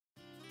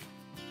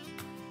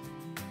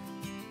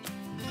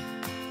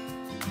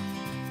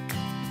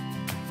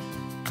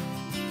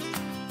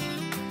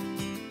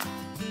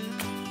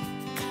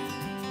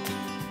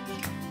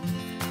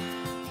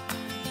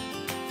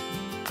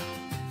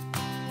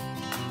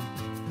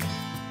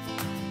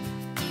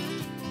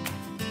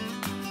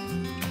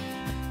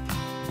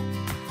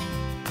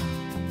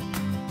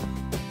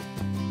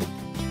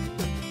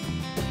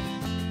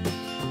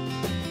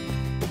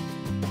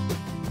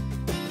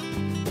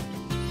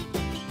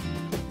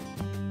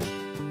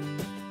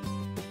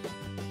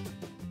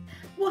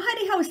Well,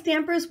 howdy ho,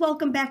 Stampers.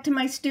 Welcome back to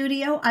my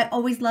studio. I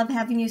always love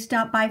having you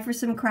stop by for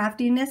some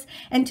craftiness.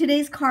 And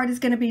today's card is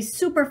going to be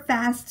super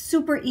fast,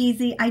 super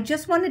easy. I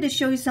just wanted to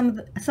show you some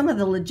of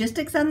the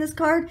logistics on this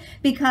card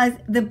because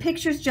the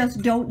pictures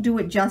just don't do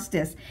it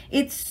justice.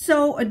 It's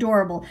so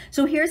adorable.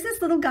 So here's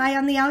this little guy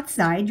on the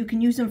outside. You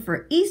can use him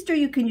for Easter.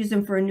 You can use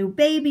him for a new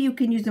baby. You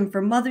can use him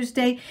for Mother's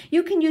Day.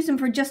 You can use him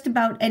for just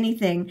about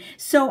anything.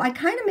 So I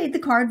kind of made the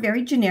card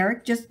very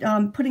generic, just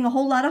putting a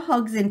whole lot of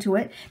hugs into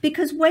it,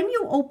 because when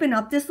you open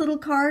up this little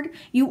card,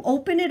 you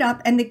open it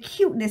up and the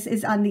cuteness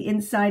is on the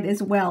inside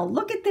as well.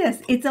 Look at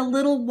this. It's a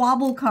little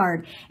wobble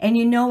card. And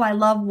you know I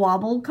love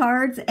wobble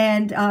cards,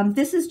 and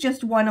this is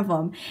just one of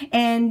them.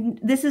 And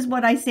this is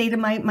what I say to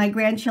my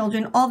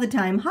grandchildren all the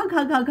time. Hug,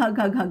 hug, hug, hug,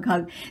 hug, hug,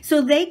 hug.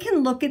 So they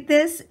can look at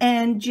this,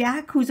 and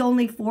Jack, who's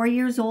only 4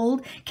 years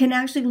old, can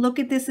actually look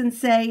at this and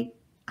say,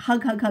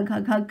 hug, hug, hug,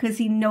 hug, hug, because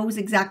he knows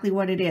exactly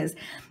what it is.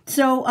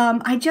 So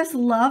I just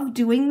love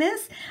doing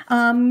this.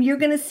 You're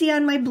going to see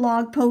on my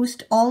blog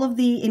post all of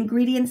the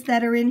ingredients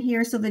that are in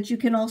here so that you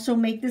can also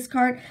make this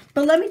card.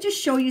 But let me just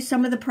show you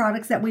some of the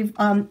products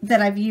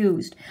that I've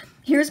used.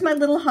 Here's my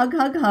little hug,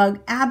 hug,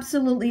 hug.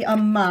 Absolutely a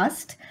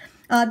must.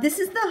 This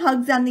is the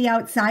hugs on the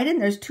outside,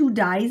 and there's 2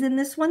 dies in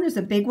this one. There's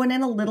a big one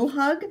and a little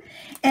hug.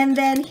 And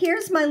then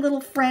here's my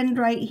little friend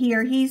right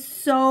here. He's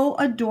so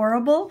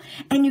adorable,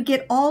 and you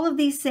get all of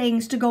these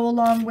sayings to go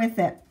along with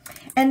it.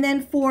 And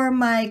then for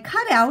my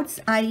cutouts,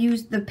 I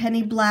used the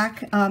penny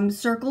black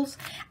circles.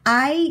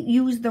 I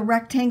use the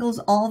rectangles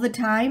all the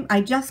time.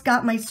 I just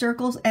got my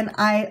circles, and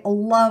I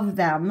love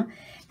them.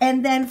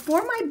 And then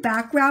for my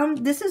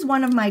background, this is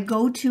one of my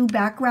go-to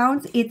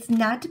backgrounds. It's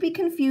not to be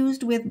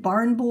confused with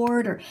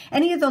Barnboard or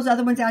any of those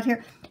other ones out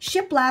here.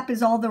 Shiplap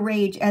is all the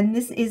rage, and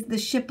this is the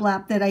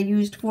Shiplap that I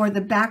used for the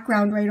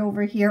background right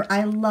over here.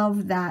 I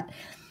love that.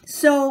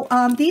 So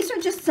these are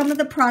just some of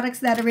the products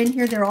that are in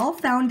here. They're all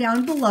found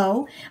down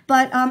below,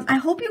 but I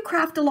hope you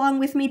craft along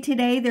with me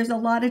today. There's a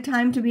lot of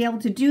time to be able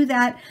to do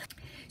that.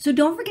 So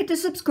don't forget to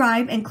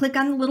subscribe and click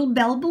on the little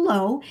bell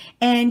below,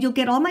 and you'll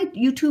get all my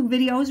YouTube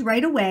videos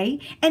right away.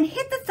 And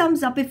hit the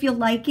thumbs up if you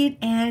like it,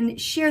 and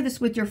share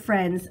this with your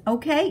friends,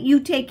 okay? You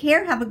take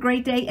care, have a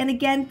great day, and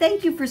again,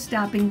 thank you for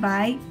stopping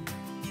by.